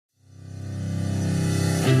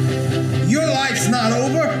Your life's not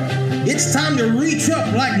over. It's time to reach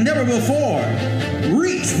up like never before.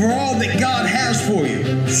 Reach for all that God has for you.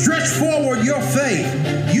 Stretch forward your faith.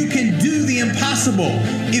 You can do the impossible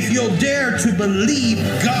if you'll dare to believe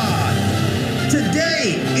God.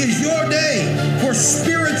 Today is your day for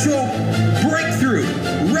spiritual breakthrough,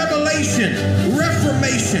 revelation,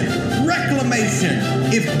 reformation, reclamation.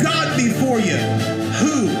 If God be for you,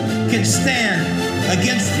 who can stand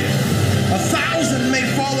against you? 1,000 may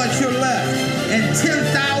fall at your left and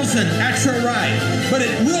 10,000 at your right, but it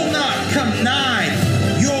will not come nigh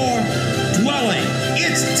your dwelling.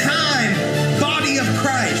 It's time, body of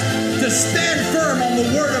Christ, to stand firm on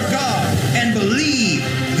the word of God and believe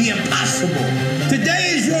the impossible.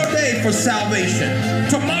 Today is your day for salvation.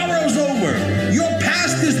 Tomorrow's over. Your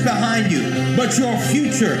past is behind you, but your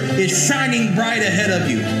future is shining bright ahead of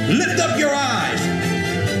you. Lift up your eyes.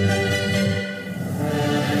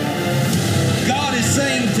 God is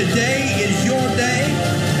saying today is your day,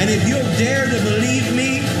 and if you'll dare to believe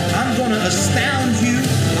me, I'm going to astound you.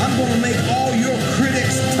 I'm going to make all your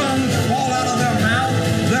critics' tongues fall out of their mouth.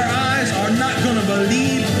 Their eyes are not going to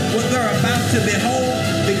believe what they're about to behold,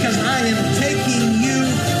 because I am taking you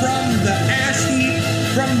from the ash heap,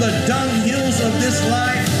 from the dunghills of this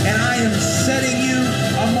life, and I am setting you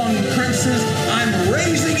among princes. I'm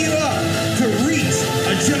raising you up to reach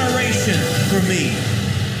a generation for me.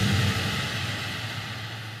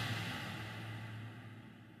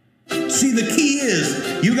 See, the key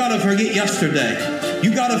is you got to forget yesterday.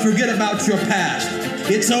 You got to forget about your past.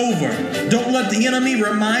 It's over. Don't let the enemy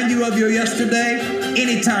remind you of your yesterday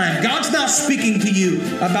anytime. God's not speaking to you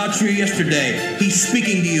about your yesterday. He's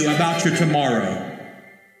speaking to you about your tomorrow.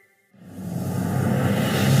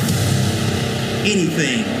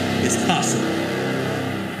 Anything is possible.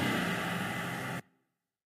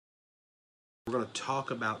 We're going to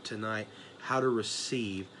talk about tonight how to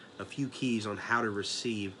receive, a few keys on how to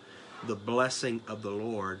receive the blessing of the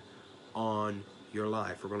Lord on your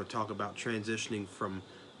life. We're going to talk about transitioning from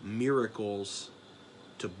miracles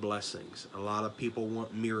to blessings. A lot of people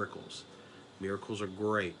want miracles. Miracles are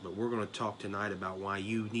great, but we're going to talk tonight about why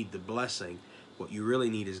you need the blessing. What you really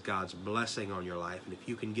need is God's blessing on your life. And if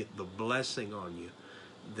you can get the blessing on you,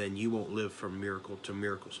 then you won't live from miracle to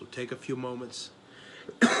miracle. So take a few moments,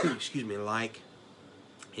 excuse me, like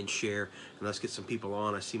and share, and let's get some people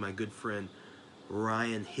on. I see my good friend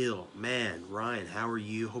Ryan Hill. Man, Ryan, how are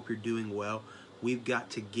you? Hope you're doing well. We've got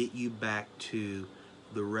to get you back to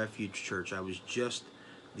the Refuge Church. I was just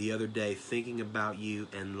the other day thinking about you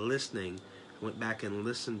and listening. I went back and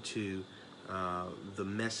listened to the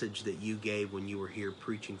message that you gave when you were here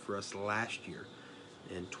preaching for us last year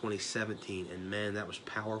in 2017. And man, that was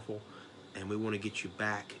powerful. And we want to get you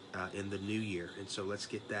back in the new year. And so let's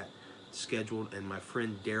get that scheduled. And my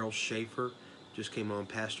friend Daryl Schaefer just came on.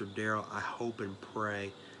 Pastor Daryl, I hope and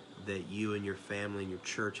pray that you and your family and your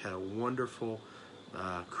church had a wonderful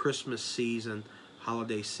Christmas season,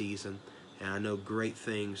 holiday season, and I know great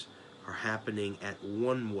things are happening at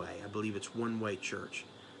One Way. I believe it's One Way Church.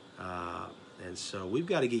 And so we've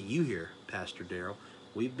got to get you here, Pastor Daryl.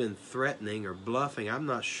 We've been threatening or bluffing. I'm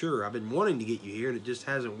not sure. I've been wanting to get you here, and it just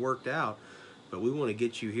hasn't worked out. But we want to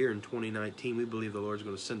get you here in 2019. We believe the Lord's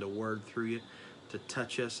going to send a word through you to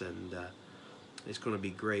touch us, and it's going to be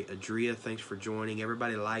great. Adria, thanks for joining.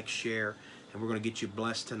 Everybody like, share, and we're going to get you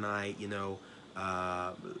blessed tonight. You know,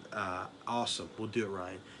 awesome. We'll do it,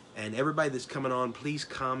 Ryan. And everybody that's coming on, please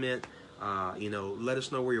comment. You know, let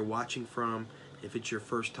us know where you're watching from if it's your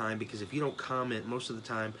first time, because if you don't comment, most of the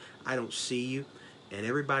time I don't see you. And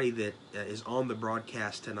everybody that is on the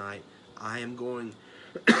broadcast tonight, I am going,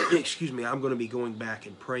 excuse me, I'm going to be going back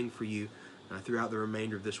and praying for you throughout the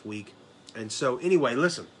remainder of this week. And so anyway,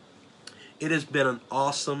 listen. It has been an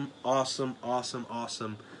awesome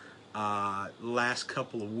last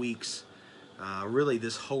couple of weeks, really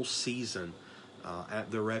this whole season at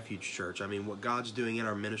the Refuge Church. I mean, what God's doing in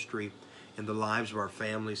our ministry, in the lives of our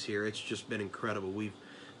families here, it's just been incredible.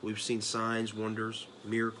 We've seen signs, wonders,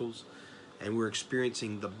 miracles, and we're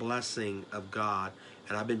experiencing the blessing of God.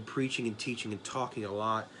 And I've been preaching and teaching and talking a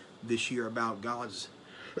lot this year about God's,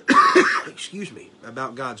 excuse me,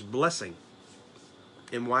 about God's blessing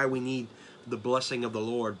and why we need the blessing of the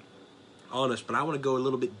Lord on us. But I want to go a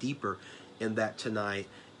little bit deeper in that tonight,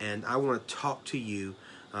 and I want to talk to you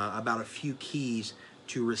about a few keys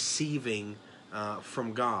to receiving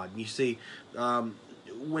from God. You see,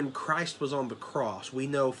 when Christ was on the cross, we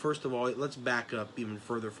know, first of all, let's back up even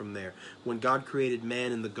further from there. When God created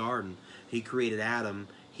man in the garden, He created Adam.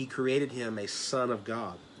 He created him a son of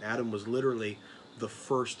God. Adam was literally the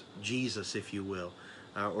first Jesus, if you will,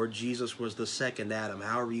 or Jesus was the second Adam,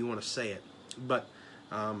 however you want to say it. But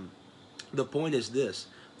The point is this,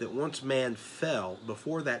 that once man fell,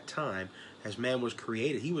 before that time, as man was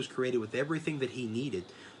created, he was created with everything that he needed.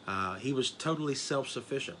 He was totally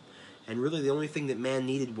self-sufficient. And really the only thing that man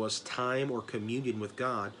needed was time or communion with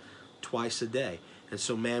God twice a day. And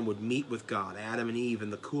so man would meet with God, Adam and Eve, in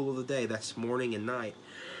the cool of the day. That's morning and night.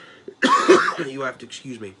 You have to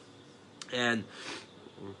excuse me. And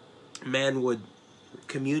man would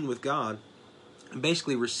commune with God and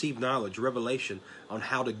basically receive knowledge, revelation on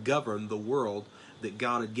how to govern the world that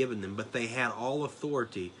God had given them. But they had all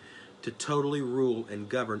authority to totally rule and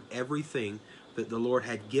govern everything that the Lord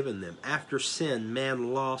had given them. After sin,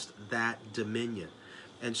 man lost that dominion.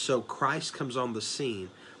 And so Christ comes on the scene,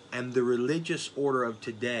 and the religious order of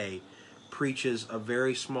today preaches a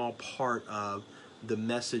very small part of the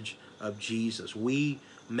message of Jesus. We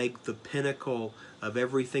make the pinnacle of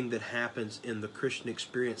everything that happens in the Christian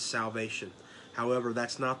experience salvation. However,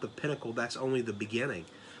 that's not the pinnacle, that's only the beginning.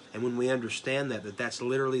 And when we understand that that's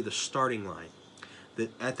literally the starting line, that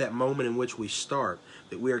at that moment in which we start,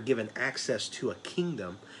 that we are given access to a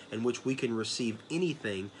kingdom in which we can receive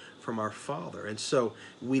anything from our Father. And so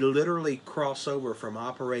we literally cross over from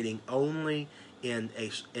operating only in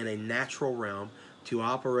a natural realm to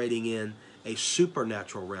operating in a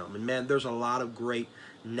supernatural realm. And man, there's a lot of great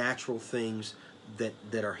natural things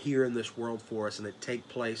that are here in this world for us and that take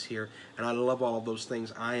place here. And I love all of those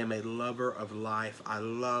things. I am a lover of life. I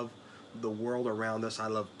love the world around us. I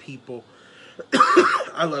love people.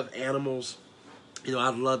 I love animals. You know, I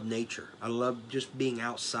love nature. I love just being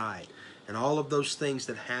outside. And all of those things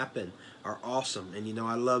that happen are awesome. And, you know,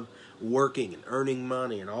 I love working and earning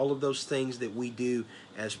money and all of those things that we do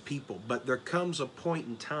as people. But there comes a point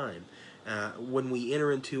in time when we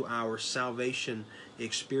enter into our salvation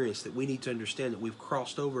experience that we need to understand that we've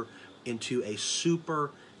crossed over into a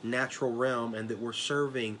supernatural realm and that we're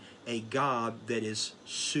serving a God that is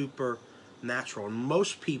supernatural. And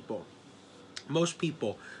most people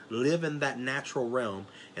live in that natural realm,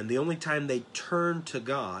 and the only time they turn to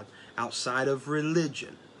God outside of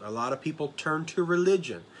religion, a lot of people turn to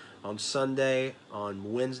religion on Sunday,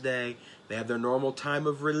 on Wednesday. They have their normal time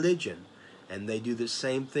of religion, and they do the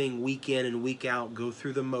same thing week in and week out, go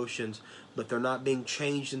through the motions, but they're not being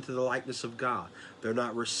changed into the likeness of God. They're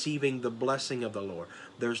not receiving the blessing of the Lord.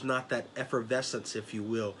 There's not that effervescence, if you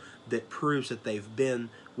will, that proves that they've been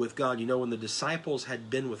with God. You know, when the disciples had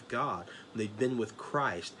been with God, they'd been with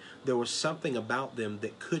Christ, there was something about them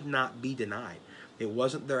that could not be denied. It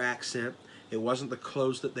wasn't their accent. It wasn't the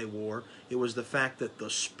clothes that they wore. It was the fact that the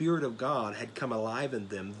Spirit of God had come alive in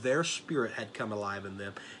them. Their spirit had come alive in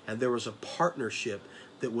them. And there was a partnership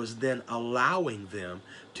that was then allowing them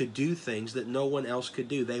to do things that no one else could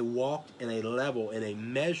do. They walked in a level, in a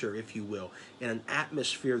measure, if you will, in an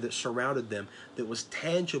atmosphere that surrounded them that was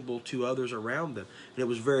tangible to others around them. And it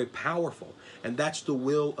was very powerful. And that's the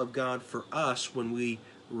will of God for us when we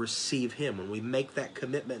receive Him, when we make that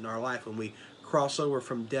commitment in our life, when we cross over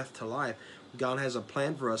from death to life. God has a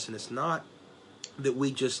plan for us, and it's not that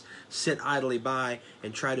we just sit idly by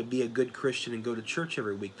and try to be a good Christian and go to church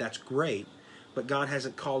every week. That's great, but God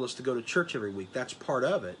hasn't called us to go to church every week. That's part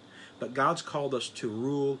of it, but God's called us to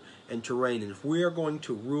rule and to reign, and if we are going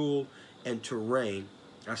to rule and to reign,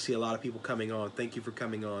 I see a lot of people coming on. Thank you for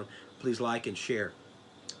coming on. Please like and share.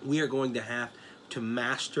 We are going to have to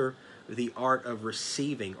master the art of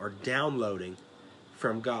receiving or downloading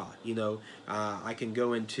from God. You know, I can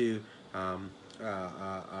go into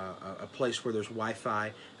a place where there's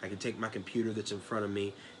Wi-Fi. I can take my computer that's in front of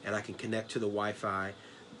me and I can connect to the Wi-Fi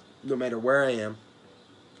no matter where I am,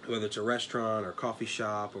 whether it's a restaurant or coffee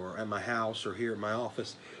shop or at my house or here at my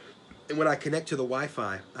office. And when I connect to the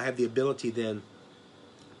Wi-Fi, I have the ability then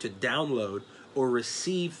to download or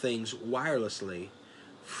receive things wirelessly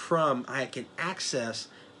from, I can access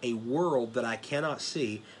a world that I cannot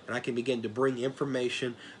see, and I can begin to bring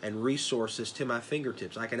information and resources to my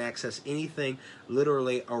fingertips. I can access anything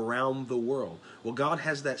literally around the world. Well, God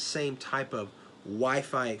has that same type of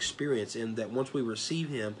Wi-Fi experience in that once we receive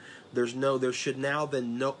Him, there should now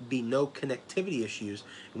then be no connectivity issues,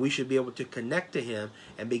 and we should be able to connect to Him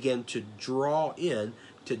and begin to draw in,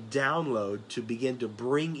 to download, to begin to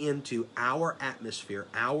bring into our atmosphere,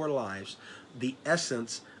 our lives, the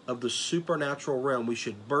essence of the supernatural realm. We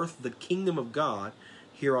should birth the kingdom of God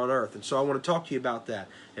here on earth. And so I want to talk to you about that.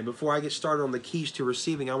 And before I get started on the keys to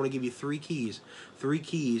receiving, I want to give you three keys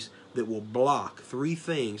that will block, three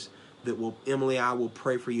things that will, Emily, I will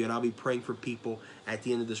pray for you, and I'll be praying for people at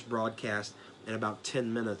the end of this broadcast in about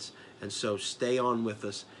 10 minutes. And so stay on with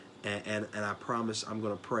us, and I promise I'm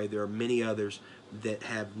going to pray. There are many others that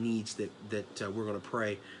have needs that we're going to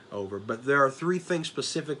pray over. But there are three things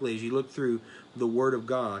specifically as you look through the Word of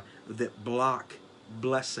God that block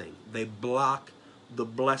blessing. They block the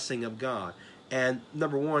blessing of God. And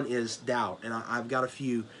number one is doubt. And I've got a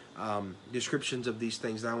few descriptions of these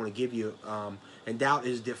things that I want to give you. And doubt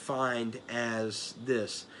is defined as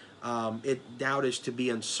this. Doubt is to be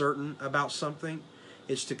uncertain about something.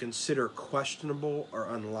 It's to consider questionable or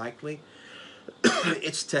unlikely.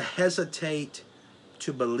 It's to hesitate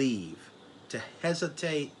to believe. To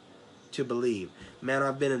hesitate to believe. Man,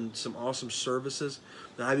 I've been in some awesome services,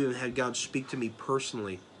 and I've even had God speak to me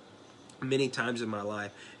personally many times in my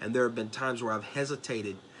life, and there have been times where I've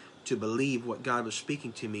hesitated to believe what God was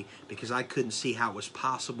speaking to me because I couldn't see how it was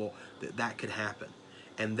possible that that could happen.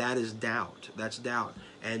 And that is doubt. That's doubt.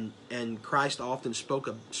 And Christ often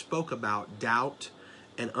spoke about doubt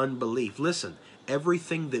and unbelief. Listen,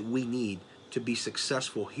 everything that we need to be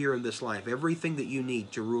successful here in this life, everything that you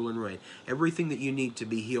need to rule and reign, everything that you need to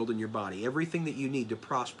be healed in your body, everything that you need to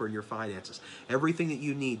prosper in your finances, everything that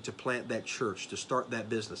you need to plant that church, to start that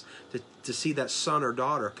business, to see that son or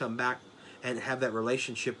daughter come back and have that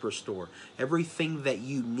relationship restored, everything that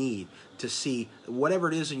you need to see whatever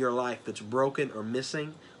it is in your life that's broken or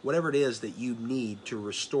missing, whatever it is that you need to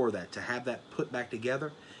restore that, to have that put back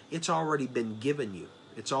together, it's already been given you.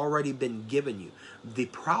 It's already been given you. The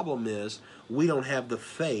problem is we don't have the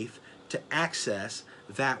faith to access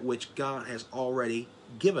that which God has already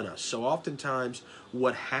given us. So oftentimes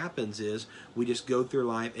what happens is we just go through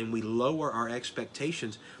life and we lower our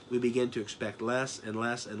expectations. We begin to expect less and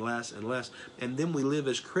less and less and less. And then we live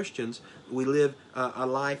as Christians, we live a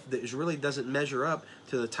life that really doesn't measure up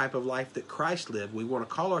to the type of life that Christ lived. We want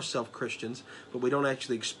to call ourselves Christians, but we don't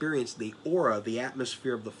actually experience the aura, the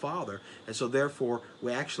atmosphere of the Father. And so therefore,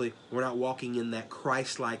 we're not walking in that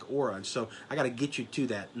Christ-like aura. And so I got to get you to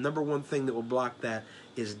that. Number one thing that will block that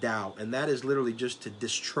is doubt. And that is literally just to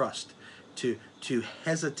distrust, to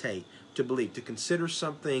hesitate, to believe, to consider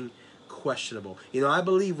something questionable. You know, I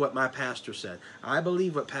believe what my pastor said. I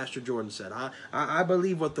believe what Pastor Jordan said. I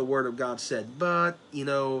believe what the Word of God said. But, you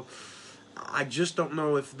know, I just don't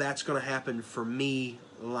know if that's going to happen for me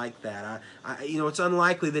like that. It's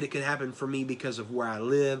unlikely that it could happen for me because of where I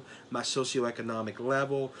live, my socioeconomic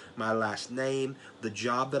level, my last name, the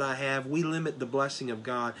job that I have. We limit the blessing of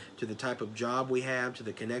God to the type of job we have, to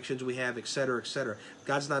the connections we have, etc., etc.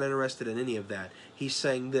 God's not interested in any of that. He's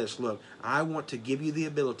saying this, look, I want to give you the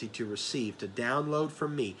ability to receive, to download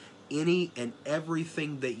from me any and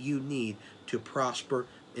everything that you need to prosper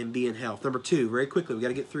and be in health. Number two, very quickly, we got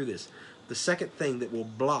to get through this. The second thing that will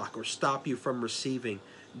block or stop you from receiving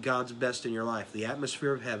God's best in your life, the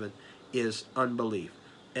atmosphere of heaven, is unbelief.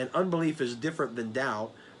 And unbelief is different than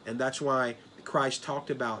doubt, and that's why Christ talked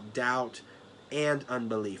about doubt and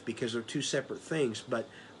unbelief, because they're two separate things. But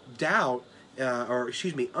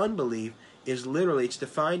unbelief is literally, it's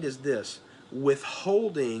defined as this: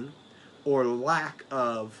 withholding or lack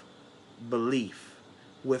of belief.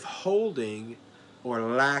 Withholding or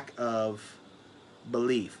lack of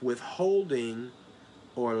belief. Withholding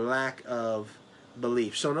or lack of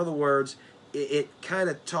belief. So in other words, it kind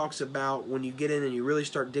of talks about when you get in and you really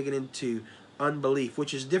start digging into unbelief,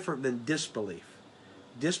 which is different than disbelief.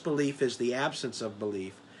 Disbelief is the absence of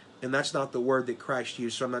belief, and that's not the word that Christ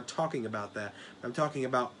used, so I'm not talking about that. I'm talking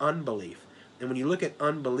about unbelief. And when you look at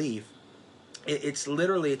unbelief, it's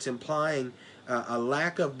implying a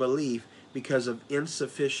lack of belief because of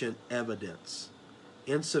insufficient evidence.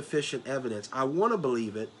 Insufficient evidence. I want to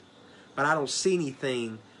believe it, but I don't see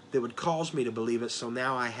anything that would cause me to believe it, so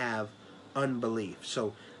now I have unbelief.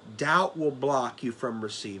 So doubt will block you from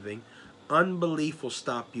receiving. Unbelief will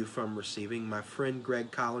stop you from receiving. My friend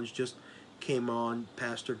Greg Collins just came on.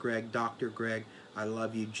 Pastor Greg, Dr. Greg, I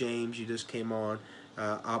love you. James, you just came on.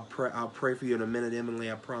 I'll pray for you in a minute,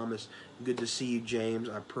 Emily, I promise. Good to see you, James.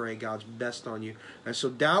 I pray God's best on you. And so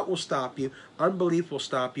doubt will stop you. Unbelief will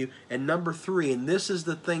stop you. And number three, and this is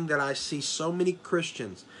the thing that I see so many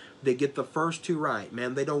Christians, they get the first two right.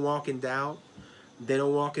 Man, they don't walk in doubt. They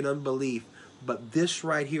don't walk in unbelief. But this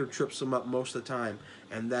right here trips them up most of the time,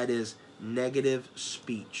 and that is negative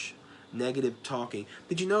speech, negative talking.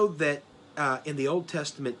 Did you know that in the Old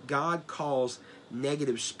Testament, God calls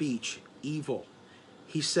negative speech evil?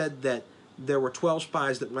 He said that there were 12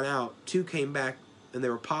 spies that went out, 2 came back and they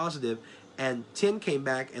were positive, and 10 came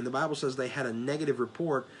back, and the Bible says they had a negative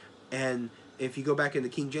report. And if you go back into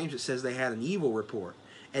King James, it says they had an evil report.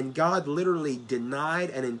 And God literally denied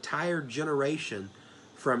an entire generation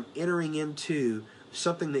from entering into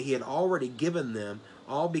something that He had already given them,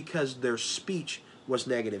 all because their speech was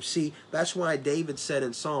negative. See, that's why David said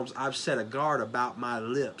in Psalms, I've set a guard about my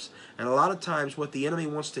lips. And a lot of times what the enemy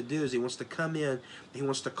wants to do is he wants to come in, he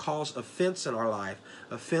wants to cause offense in our life,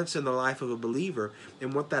 offense in the life of a believer.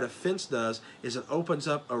 And what that offense does is it opens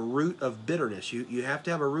up a root of bitterness. You have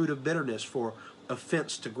to have a root of bitterness for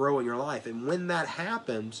offense to grow in your life. And when that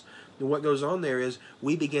happens, what goes on there is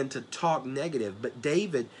we begin to talk negative. But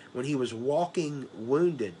David, when he was walking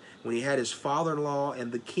wounded, when he had his father-in-law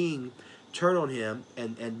and the king turn on him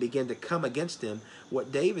and begin to come against him,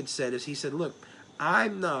 what David said is, he said, look,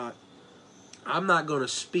 I'm not going to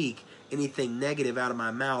speak anything negative out of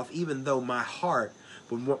my mouth, even though my heart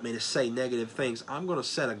would want me to say negative things. I'm going to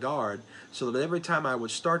set a guard so that every time I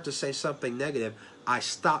would start to say something negative, I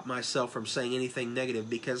stop myself from saying anything negative,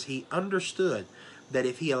 because he understood that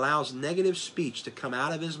if he allows negative speech to come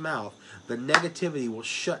out of his mouth, the negativity will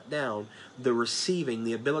shut down the receiving,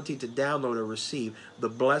 the ability to download or receive the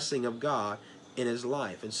blessing of God in his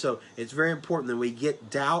life. And so it's very important that we get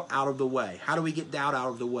doubt out of the way. How do we get doubt out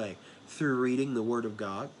of the way? Through reading the Word of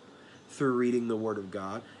God. Through reading the Word of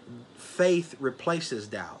God. Faith replaces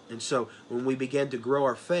doubt. And so when we begin to grow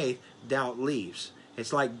our faith, doubt leaves.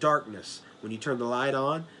 It's like darkness. When you turn the light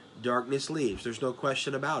on, darkness leaves. There's no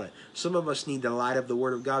question about it. Some of us need the light of the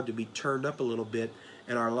Word of God to be turned up a little bit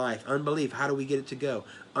in our life. Unbelief, how do we get it to go?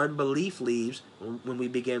 Unbelief leaves when we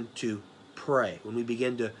begin to pray. When we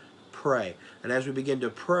begin to pray. And as we begin to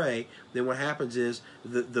pray, then what happens is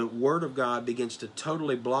the Word of God begins to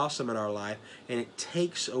totally blossom in our life, and it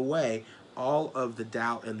takes away all of the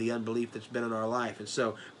doubt and the unbelief that's been in our life. And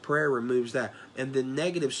so prayer removes that. And the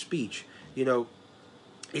negative speech,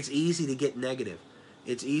 it's easy to get negative.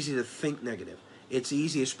 It's easy to think negative. It's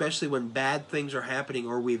easy, especially when bad things are happening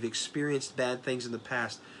or we've experienced bad things in the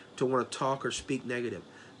past, to want to talk or speak negative.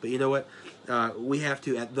 But you know what? We have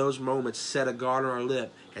to, at those moments, set a guard on our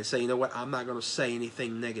lip and say, you know what? I'm not going to say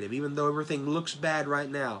anything negative. Even though everything looks bad right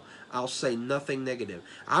now, I'll say nothing negative.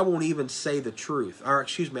 I won't even say the truth. Or,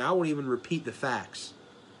 I won't even repeat the facts.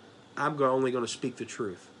 I'm only going to speak the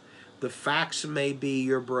truth. The facts may be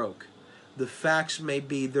you're broke. The facts may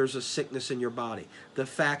be there's a sickness in your body. The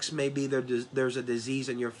facts may be there's a disease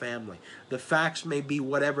in your family. The facts may be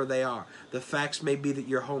whatever they are. The facts may be that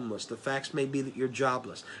you're homeless. The facts may be that you're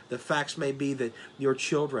jobless. The facts may be that your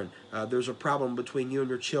children, there's a problem between you and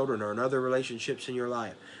your children or in other relationships in your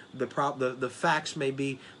life. The facts may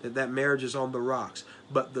be that marriage is on the rocks.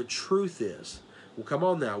 But the truth is, well, come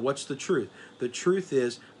on now, what's the truth? The truth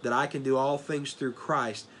is that I can do all things through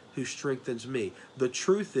Christ who strengthens me. The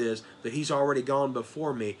truth is that he's already gone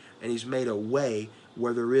before me, and he's made a way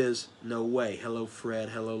where there is no way. Hello, Fred.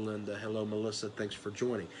 Hello, Linda. Hello, Melissa. Thanks for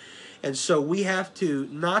joining. And so we have to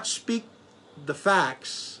not speak the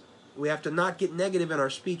facts. We have to not get negative in our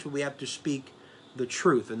speech, but we have to speak the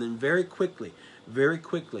truth. And then very quickly,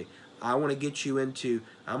 I want to get you into,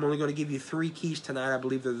 I'm only going to give you 3 keys tonight. I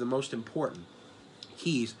believe they're the most important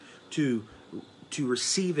keys to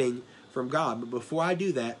receiving from God. But before I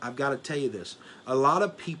do that, I've got to tell you this. A lot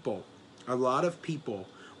of people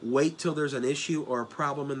wait till there's an issue or a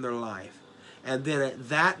problem in their life, and then at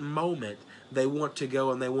that moment they want to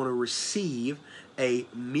go and they want to receive a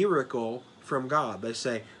miracle from God. They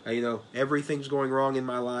say, everything's going wrong in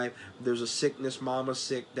my life. There's a sickness. Mama's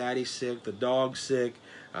sick, daddy's sick, the dog's sick,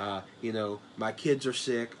 my kids are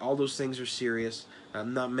sick. All those things are serious.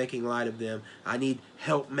 I'm not making light of them. I need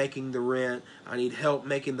help making the rent. I need help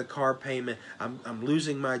making the car payment. I'm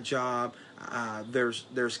losing my job.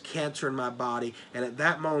 There's cancer in my body. And at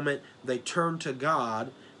that moment, they turn to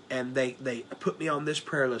God and they put me on this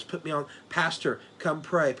prayer list. Put me on, Pastor, come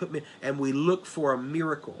pray. And we look for a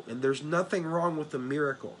miracle. And there's nothing wrong with a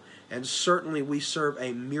miracle. And certainly we serve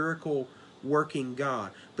a miracle working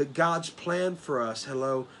God. But God's plan for us,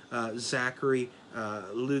 hello, Zachary,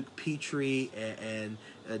 Luke Petrie, and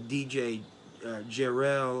DJ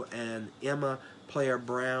Jarrell, and Emma Player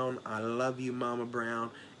Brown. I love you, Mama Brown.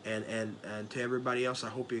 And to everybody else, I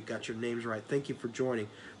hope you got your names right. Thank you for joining.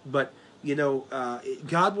 But,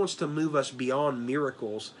 God wants to move us beyond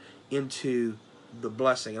miracles into the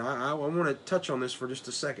blessing. And I want to touch on this for just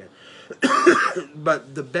a second.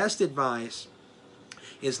 But the best advice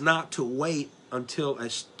is not to wait until a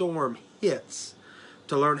storm hits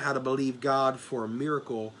to learn how to believe God for a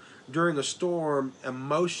miracle. During a storm,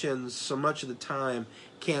 emotions so much of the time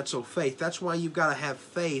cancel faith. That's why you've got to have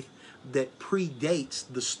faith that predates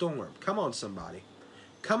the storm. Come on, somebody.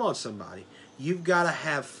 You've got to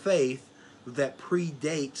have faith that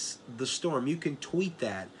predates the storm. You can tweet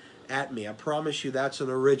that at me. I promise you that's an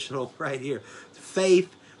original right here.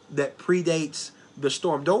 Faith that predates the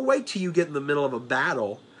storm. Don't wait till you get in the middle of a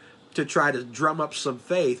battle to try to drum up some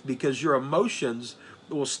faith, because your emotions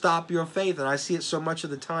will stop your faith. And I see it so much of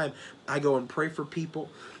the time. I go and pray for people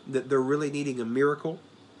that they're really needing a miracle.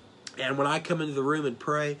 And when I come into the room and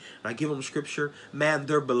pray, and I give them scripture, man,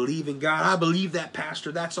 they're believing God. I believe that,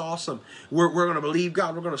 Pastor. That's awesome. We're going to believe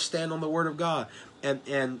God. We're going to stand on the Word of God.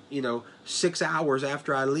 And 6 hours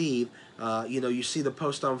after I leave, you see the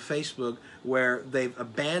post on Facebook where they've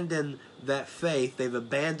abandoned that faith. They've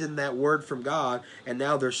abandoned that word from God. And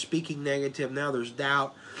now they're speaking negative. Now there's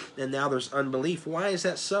doubt. And now there's unbelief. Why is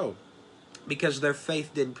that so? Because their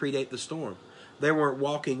faith didn't predate the storm. They weren't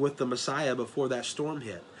walking with the Messiah before that storm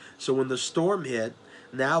hit. So when the storm hit,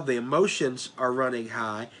 now the emotions are running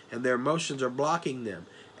high, and their emotions are blocking them.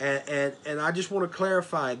 And I just want to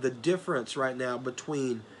clarify the difference right now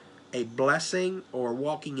between a blessing or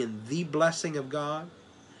walking in the blessing of God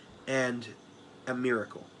and a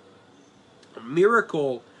miracle. A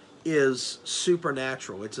miracle is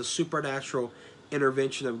supernatural. It's a supernatural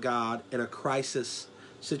intervention of God in a crisis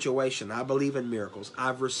situation. I believe in miracles.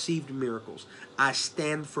 I've received miracles. I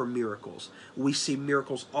stand for miracles. We see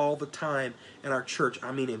miracles all the time in our church.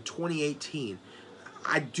 I mean, in 2018,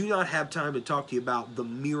 I do not have time to talk to you about the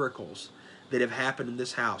miracles that have happened in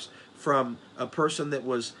this house. From a person that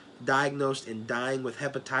was diagnosed and dying with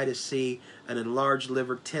hepatitis C, an enlarged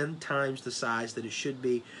liver 10 times the size that it should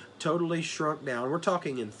be, totally shrunk down. We're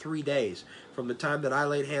talking in 3 days. From the time that I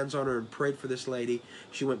laid hands on her and prayed for this lady,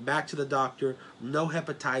 she went back to the doctor, no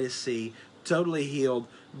hepatitis C, totally healed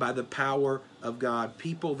by the power of God.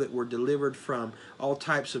 People that were delivered from all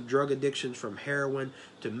types of drug addictions, from heroin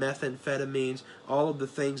to methamphetamines, all of the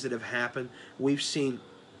things that have happened. We've seen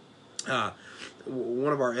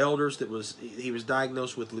one of our elders he was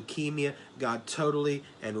diagnosed with leukemia. God totally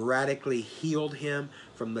and radically healed him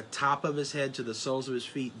from the top of his head to the soles of his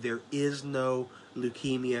feet. There is no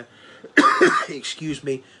leukemia. Excuse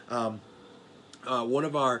me. One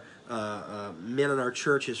of our men in our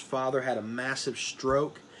church, his father had a massive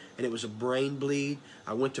stroke, and it was a brain bleed.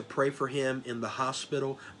 I went to pray for him in the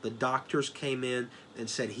hospital. The doctors came in and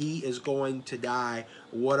said, he is going to die.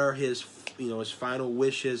 What are his final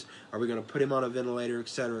wishes? Are we going to put him on a ventilator,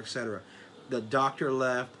 etc., etc.? The doctor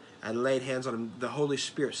left. I laid hands on him. The Holy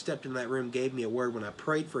Spirit stepped in that room, gave me a word. When I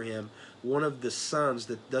prayed for him, one of the sons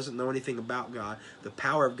that doesn't know anything about God, the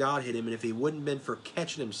power of God hit him, and if he wouldn't have been for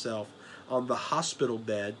catching himself on the hospital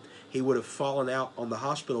bed, he would have fallen out on the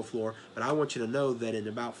hospital floor. But I want you to know that in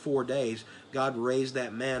about 4 days, God raised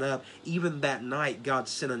that man up. Even that night, God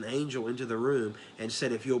sent an angel into the room and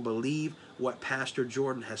said, if you'll believe what Pastor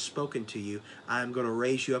Jordan has spoken to you, I'm going to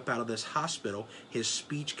raise you up out of this hospital. His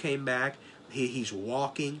speech came back. He's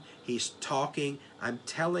walking. He's talking. I'm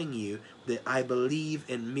telling you that I believe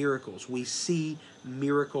in miracles. We see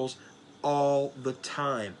miracles all the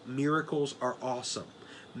time. Miracles are awesome.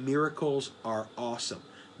 Miracles are awesome.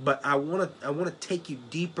 But I want to take you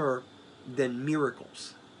deeper than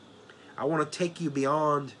miracles. I want to take you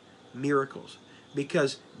beyond miracles,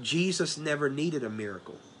 because Jesus never needed a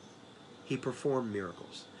miracle. He performed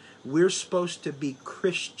miracles. We're supposed to be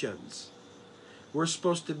Christians. We're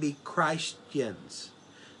supposed to be Christians.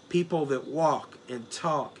 People that walk and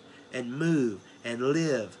talk and move and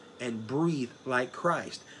live and breathe like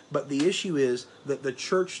Christ. But the issue is that the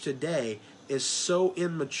church today is so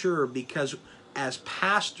immature, because as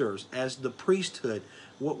pastors, as the priesthood,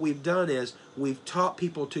 what we've done is we've taught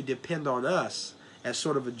people to depend on us as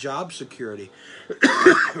sort of a job security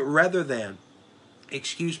rather than,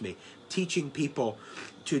 teaching people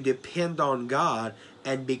to depend on God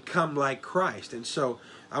and become like Christ. And so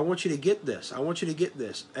I want you to get this.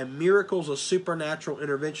 A miracle is a supernatural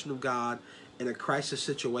intervention of God in a crisis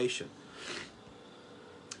situation.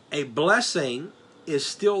 A blessing is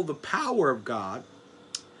still the power of God,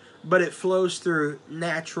 but it flows through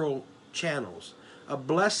natural channels. A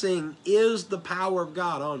blessing is the power of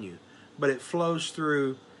God on you, but it flows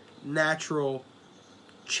through natural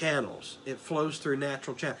channels. Isn't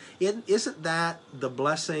that the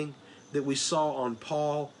blessing that we saw on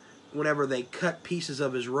Paul whenever they cut pieces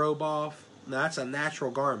of his robe off? Now, that's a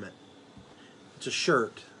natural garment. It's a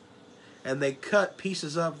shirt. And they cut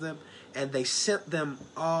pieces of them, and they sent them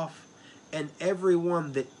off, and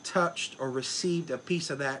everyone that touched or received a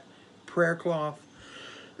piece of that prayer cloth,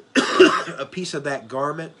 a piece of that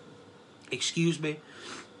garment,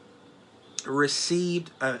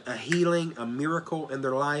 received a healing, a miracle in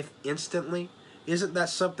their life instantly. Isn't that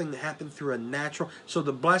something that happened through a natural? So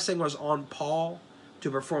the blessing was on Paul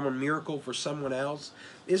to perform a miracle for someone else.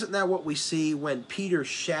 Isn't that what we see when Peter's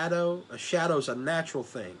shadow? A shadow is a natural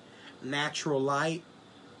thing. Natural light,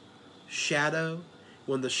 shadow.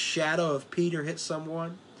 When the shadow of Peter hit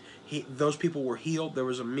someone, those people were healed. There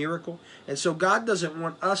was a miracle. And so God doesn't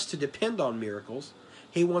want us to depend on miracles.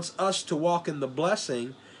 He wants us to walk in the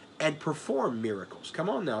blessing and perform miracles. Come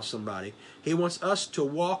on now, somebody. He wants us to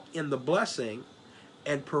walk in the blessing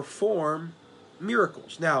and perform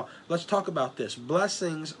miracles. Now, let's talk about this.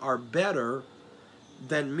 Blessings are better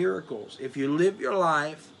than miracles. If you live your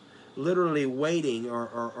life literally waiting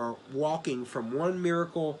or walking from one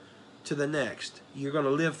miracle to the next, you're going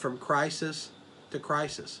to live from crisis to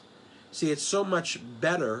crisis. See, it's so much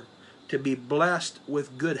better to be blessed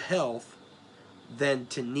with good health than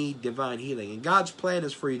to need divine healing. And God's plan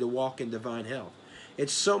is for you to walk in divine health.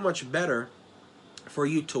 It's so much better for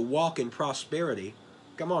you to walk in prosperity,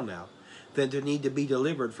 come on now, than to need to be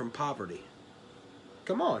delivered from poverty.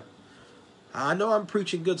 Come on. I know I'm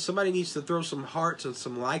preaching good. Somebody needs to throw some hearts and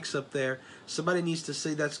some likes up there. Somebody needs to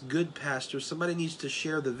say, that's good, Pastor. Somebody needs to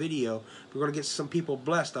share the video. We're going to get some people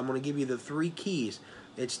blessed. I'm going to give you the 3 keys.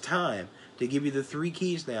 It's time to give you the 3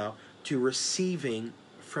 keys now to receiving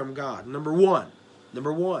from God. Number one,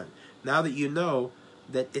 now that you know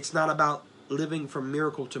that it's not about living from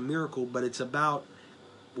miracle to miracle, but it's about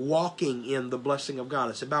walking in the blessing of God.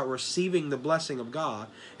 It's about receiving the blessing of God.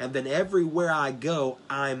 And then everywhere I go,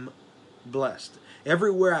 I'm blessed.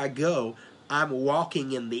 Everywhere I go, I'm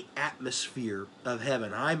walking in the atmosphere of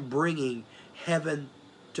heaven. I'm bringing heaven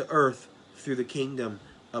to earth through the kingdom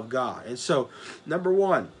of God. And so, number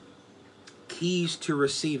 1, keys to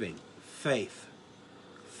receiving: faith.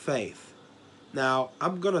 Faith. Now,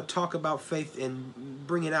 I'm going to talk about faith and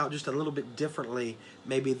bring it out just a little bit differently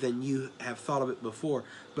maybe than you have thought of it before.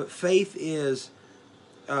 But faith is,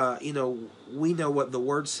 we know what the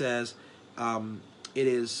Word says. It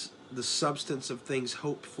is the substance of things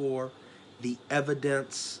hoped for, the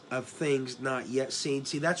evidence of things not yet seen.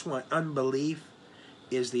 See, that's why unbelief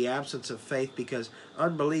is the absence of faith, because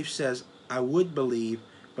unbelief says, I would believe,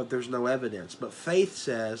 but there's no evidence. But faith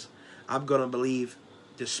says, I'm going to believe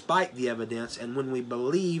despite the evidence. And when we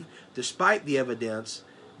believe despite the evidence,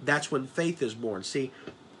 that's when faith is born. See,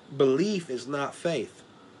 belief is not faith.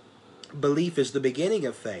 Belief is the beginning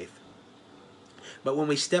of faith. But when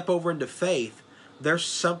we step over into faith, there's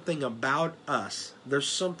something about us. There's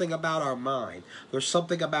something about our mind. There's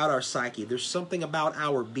something about our psyche. There's something about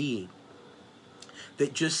our being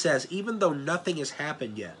that just says, even though nothing has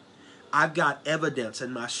happened yet, I've got evidence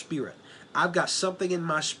in my spirit. I've got something in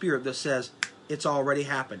my spirit that says it's already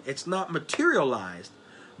happened. It's not materialized,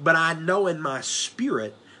 but I know in my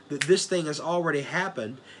spirit that this thing has already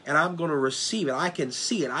happened, and I'm going to receive it. I can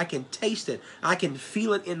see it. I can taste it. I can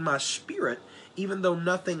feel it in my spirit, even though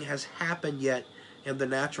nothing has happened yet in the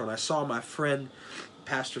natural. And I saw my friend,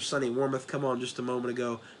 Pastor Sonny Wormuth, come on just a moment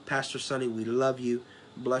ago. Pastor Sonny, we love you.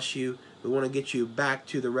 Bless you. We want to get you back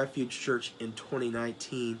to the Refuge Church in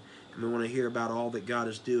 2019, and we want to hear about all that God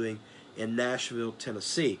is doing in Nashville,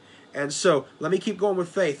 Tennessee. And so, let me keep going with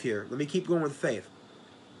faith here. Let me keep going with faith.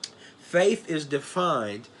 Faith is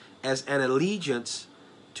defined as an allegiance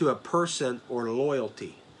to a person or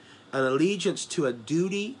loyalty. An allegiance to a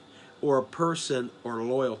duty or a person or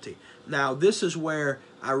loyalty. Now, this is where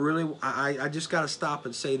I just got to stop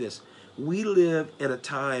and say this. We live in a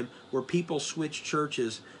time where people switch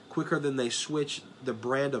churches quicker than they switch the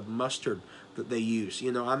brand of mustard that they use.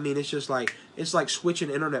 It's like switching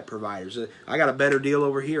internet providers. I got a better deal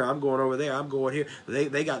over here. I'm going over there. I'm going here.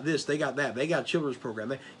 They got this. They got that. They got a children's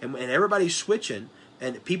program. And everybody's switching,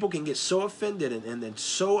 and people can get so offended and then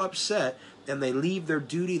so upset, and they leave their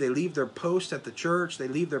duty. They leave their post at the church. They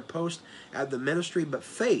leave their post at the ministry. But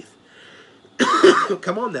faith,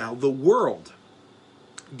 come on now, the world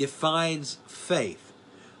defines faith.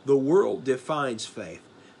 The world defines faith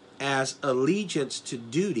as allegiance to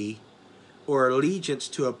duty or allegiance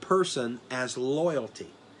to a person as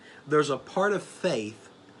loyalty. There's a part of faith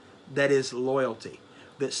that is loyalty,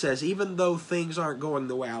 that says even though things aren't going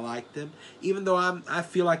the way I like them, even though I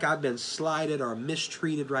feel like I've been slighted or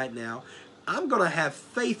mistreated right now, I'm going to have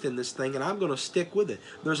faith in this thing and I'm going to stick with it.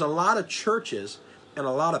 There's a lot of churches and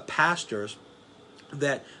a lot of pastors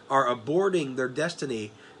that are aborting their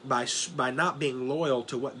destiny by not being loyal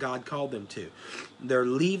to what God called them to. They're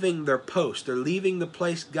leaving their post. They're leaving the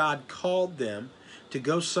place God called them to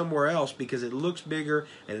go somewhere else because it looks bigger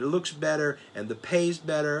and it looks better and the pay's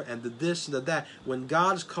better and the this and the that. When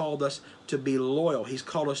God's called us to be loyal, He's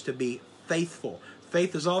called us to be faithful.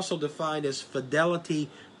 Faith is also defined as fidelity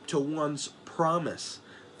to one's promise.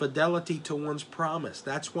 Fidelity to one's promise.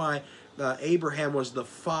 That's why Abraham was the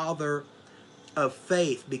father of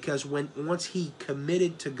faith, because once he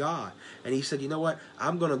committed to God and he said, you know what,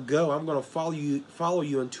 I'm going to go, I'm going to follow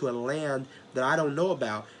you into a land that I don't know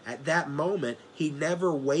about. At that moment, he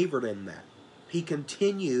never wavered in that. he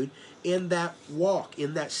continued in that walk,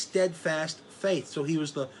 in that steadfast faith. So he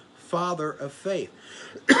was the father of faith.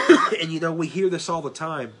 And you know, we hear this all the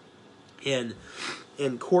time in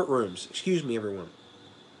courtrooms. Excuse me, everyone.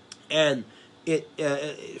 And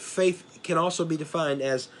faith can also be defined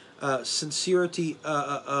as sincerity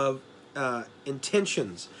of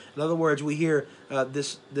intentions. In other words, we hear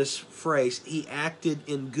this phrase, he acted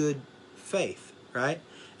in good faith, right?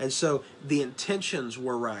 And so the intentions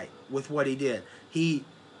were right with what he did. He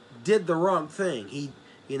did the wrong thing. He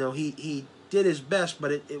did his best,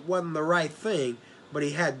 but it wasn't the right thing, but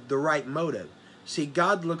he had the right motive. See,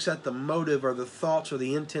 God looks at the motive or the thoughts or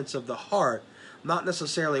the intents of the heart, not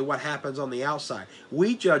necessarily what happens on the outside.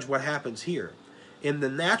 We judge what happens here. In the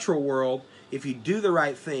natural world, if you do the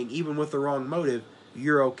right thing, even with the wrong motive,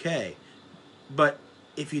 you're okay. But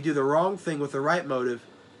if you do the wrong thing with the right motive,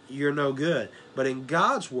 you're no good. But in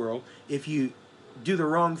God's world, if you do the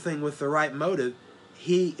wrong thing with the right motive,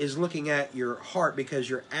 he is looking at your heart because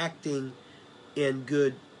you're acting in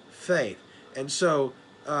good faith. And so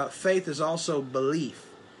faith is also belief,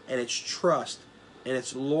 and it's trust, and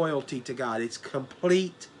it's loyalty to God. It's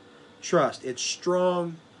complete trust. It's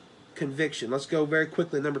strong conviction. Let's go very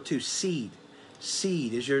quickly. Number 2, seed.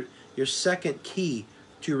 Seed is your second key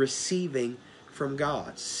to receiving from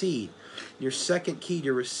God. Seed. Your second key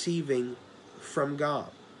to receiving from God.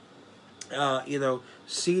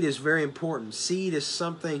 Seed is very important. Seed is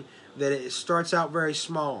something that it starts out very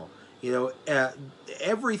small.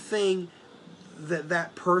 Everything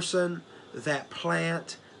that person, that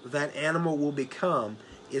plant, that animal will become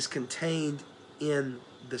is contained in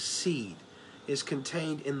the seed. Is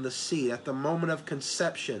contained in the seed. At the moment of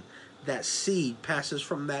conception, that seed passes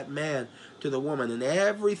from that man to the woman, and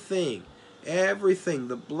everything,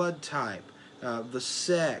 the blood type, the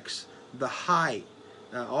sex, the height,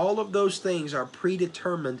 all of those things are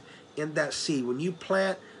predetermined in that seed. When you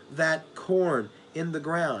plant that corn in the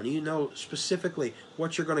ground, you know specifically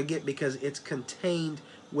what you're going to get because it's contained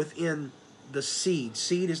within the seed.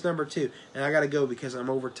 Seed is number 2. And I got to go because I'm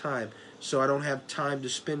over time, so I don't have time to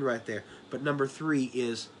spend right there. But number 3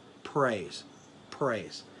 is praise.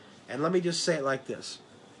 Praise. And let me just say it like this.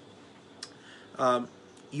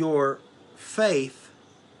 Your faith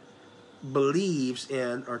believes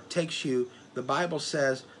in or takes you, the Bible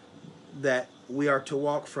says that we are to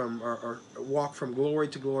walk from or walk from glory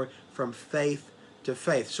to glory, from faith to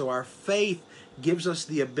faith. So our faith gives us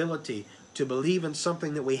the ability to believe in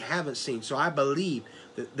something that we haven't seen. So I believe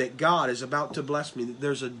that God is about to bless me, that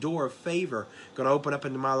there's a door of favor going to open up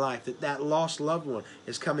into my life, that lost loved one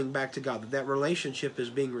is coming back to God, that relationship is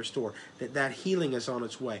being restored, that healing is on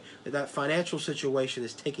its way, that financial situation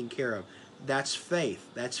is taken care of. That's faith.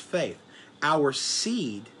 That's faith. Our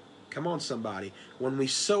seed, come on somebody, when we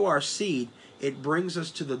sow our seed, it brings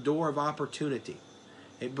us to the door of opportunity.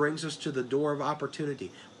 It brings us to the door of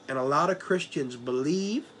opportunity. And a lot of Christians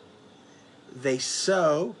believe, they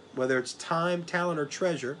sow, whether it's time, talent, or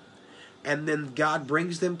treasure, and then God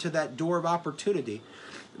brings them to that door of opportunity.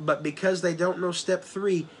 But because they don't know step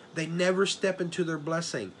 3, they never step into their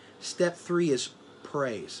blessing. Step 3 is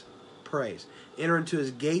praise. Praise. Enter into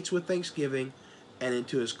his gates with thanksgiving and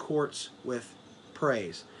into his courts with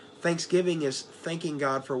praise. Thanksgiving is thanking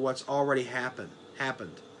God for what's already happened.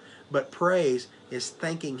 But praise is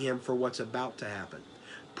thanking him for what's about to happen.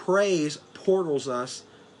 Praise portals us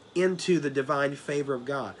into the divine favor of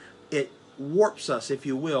God. It warps us, if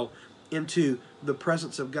you will, into the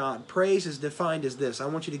presence of God. Praise is defined as this. I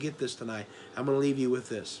want you to get this tonight. I'm going to leave you with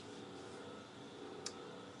this.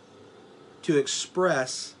 To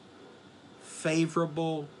express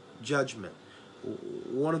favorable judgment.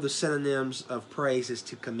 One of the synonyms of praise is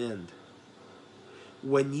to commend.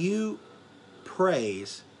 When you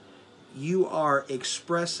praise, you are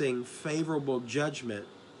expressing favorable judgment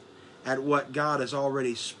at what God has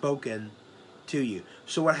already spoken to you.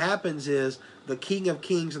 So what happens is the King of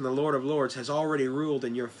Kings and the Lord of Lords has already ruled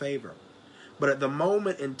in your favor. But at the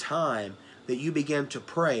moment in time that you begin to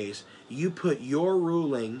praise, you put your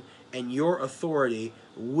ruling and your authority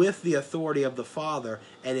with the authority of the Father,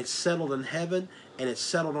 and it's settled in heaven and it's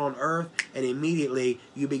settled on earth, and immediately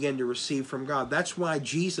you begin to receive from God. That's why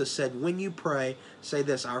Jesus said, when you pray, say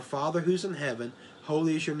this: Our Father who's in heaven,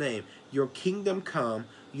 holy is your name. Your kingdom come,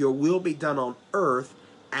 your will be done on earth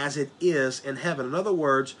as it is in heaven. In other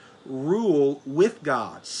words, rule with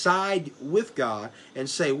God, side with God, and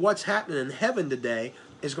say what's happening in heaven today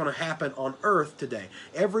is going to happen on earth today.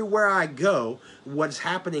 Everywhere I go, what's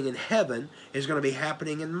happening in heaven is going to be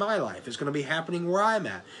happening in my life. It's going to be happening where I'm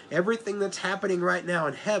at. Everything that's happening right now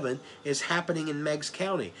in heaven is happening in Meigs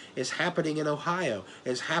County, is happening in Ohio,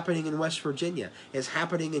 is happening in West Virginia, is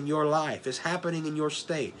happening in your life, is happening in your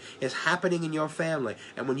state, is happening in your family.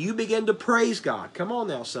 And when you begin to praise God, come on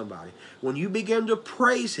now somebody, when you begin to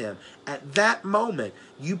praise Him, at that moment,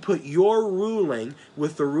 you put your ruling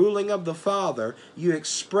with the ruling of the Father. You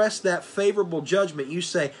express that favorable judgment. You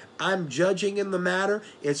say, I'm judging in the matter.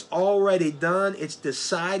 It's already done. It's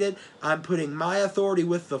decided. I'm putting my authority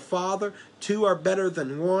with the Father. Two are better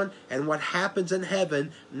than one. And what happens in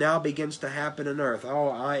heaven now begins to happen on earth. Oh,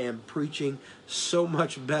 I am preaching so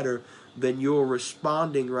much better than you're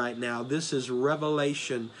responding right now. This is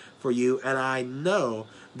revelation for you. And I know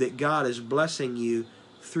that God is blessing you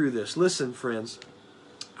through this. Listen, friends,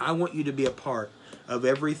 I want you to be a part of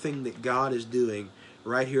everything that God is doing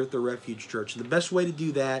right here at the Refuge Church. And the best way to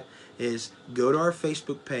do that is go to our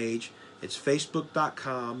Facebook page. It's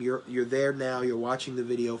facebook.com. You're there now. You're watching the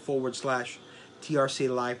video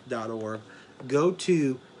 /trclife.org. Go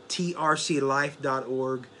to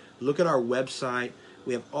trclife.org. Look at our website.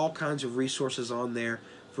 We have all kinds of resources on there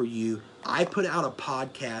for you. I put out a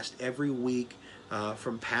podcast every week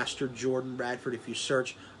from Pastor Jordan Bradford. If you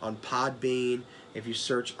search on Podbean, if you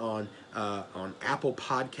search on Apple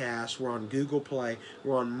Podcasts, we're on Google Play,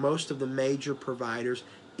 we're on most of the major providers.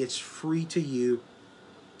 It's free to you.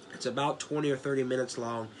 It's about 20 or 30 minutes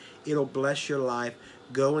long. It'll bless your life.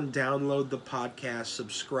 Go and download the podcast,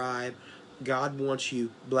 subscribe. God wants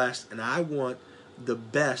you blessed, and I want the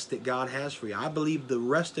best that God has for you. I believe the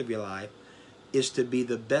rest of your life is to be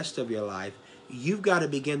the best of your life. You've got to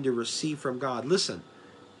begin to receive from God. Listen,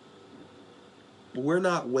 we're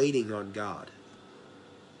not waiting on God.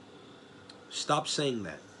 Stop saying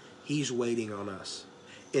that. He's waiting on us.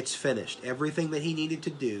 It's finished. Everything that He needed to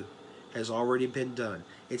do has already been done.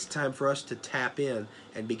 It's time for us to tap in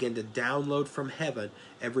and begin to download from heaven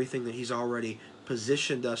everything that He's already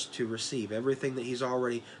positioned us to receive, everything that He's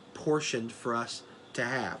already portioned for us to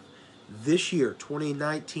have. This year,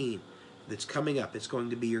 2019, that's coming up, it's going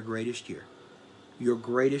to be your greatest year. Your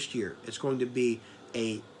greatest year. It's going to be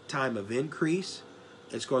a time of increase.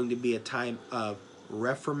 It's going to be a time of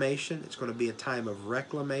reformation. It's going to be a time of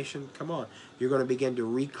reclamation. Come on. You're going to begin to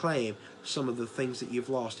reclaim some of the things that you've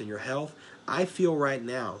lost in your health. I feel right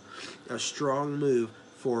now a strong move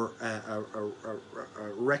for a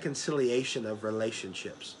reconciliation of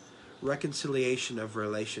relationships. Reconciliation of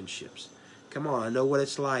relationships. Come on. I know what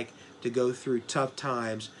it's like to go through tough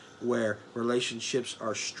times where relationships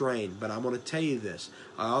are strained. But I want to tell you this.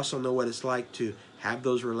 I also know what it's like to have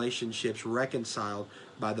those relationships reconciled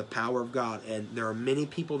by the power of God. And there are many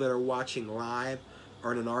people that are watching live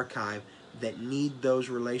or in an archive that need those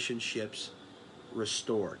relationships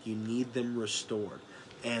restored. You need them restored.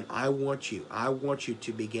 And I want you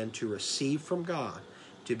to begin to receive from God,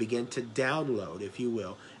 to begin to download, if you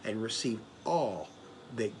will, and receive all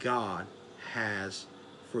that God has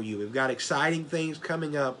for you. We've got exciting things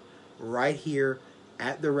coming up right here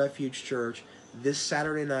at the Refuge Church. This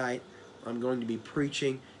Saturday night, I'm going to be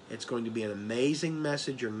preaching. It's going to be an amazing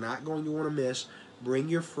message you're not going to want to miss. Bring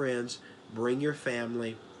your friends. Bring your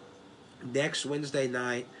family. Next Wednesday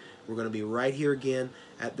night, we're going to be right here again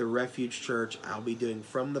at the Refuge Church. I'll be doing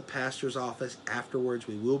from the pastor's office afterwards.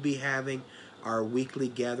 We will be having our weekly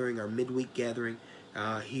gathering, our midweek gathering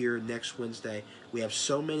here next Wednesday. We have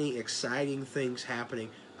so many exciting things happening.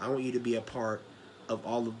 I want you to be a part of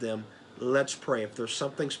all of them. Let's pray. If there's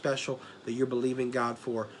something special that you're believing God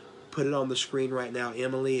for, put it on the screen right now.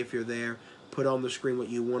 Emily, if you're there, put on the screen what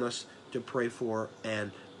you want us to pray for,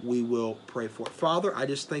 and we will pray for it. Father, I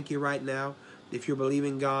just thank you right now. If you're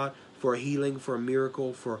believing God for a healing, for a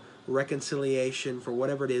miracle, for reconciliation, for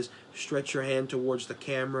whatever it is, stretch your hand towards the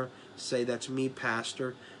camera. Say, that's me,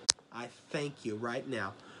 Pastor. I thank you right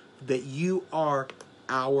now that you are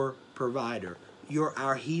our provider. You're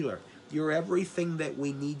our healer. You're everything that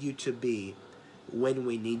we need you to be when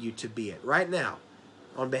we need you to be it. Right now,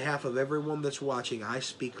 on behalf of everyone that's watching, I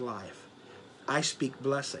speak life. I speak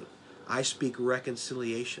blessing. I speak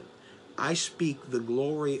reconciliation. I speak the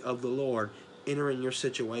glory of the Lord entering your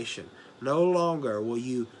situation. No longer will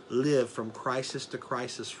you live from crisis to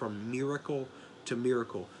crisis, from miracle to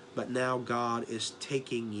miracle, but now God is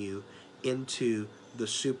taking you into the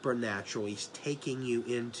supernatural. He's taking you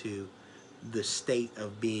into the state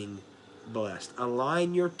of being blessed.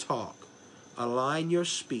 Align your talk, align your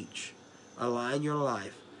speech, align your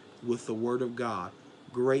life with the Word of God.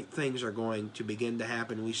 Great things are going to begin to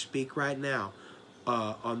happen. We speak right now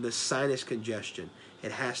on the sinus congestion.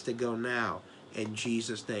 It has to go now. in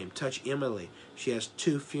Jesus' name. Touch Emily. She has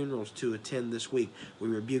 2 funerals to attend this week. We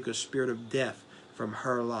rebuke a spirit of death from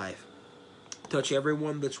her life. Touch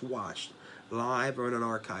everyone that's watched, live or in an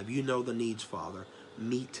archive. You know the needs, Father.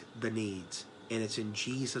 Meet the needs. And it's in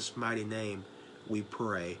Jesus' mighty name we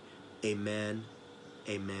pray. Amen,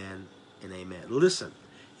 amen, and amen. Listen,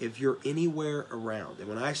 if you're anywhere around, and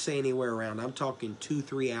when I say anywhere around, I'm talking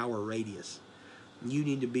 2-3 hour radius, you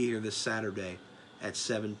need to be here this Saturday at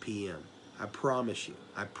 7 p.m. I promise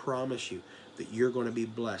you that you're going to be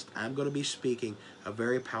blessed. I'm going to be speaking a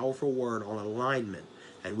very powerful word on alignment,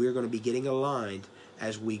 and we're going to be getting aligned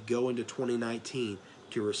as we go into 2019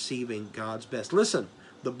 to receiving God's best. Listen,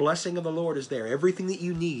 the blessing of the Lord is there. Everything that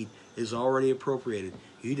you need is already appropriated.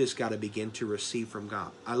 You just got to begin to receive from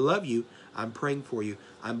God. I love you. I'm praying for you.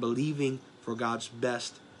 I'm believing for God's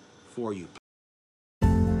best for you.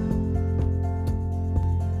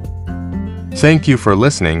 Thank you for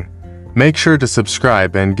listening. Make sure to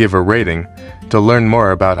subscribe and give a rating. To learn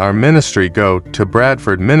more about our ministry, go to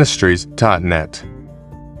bradfordministries.net.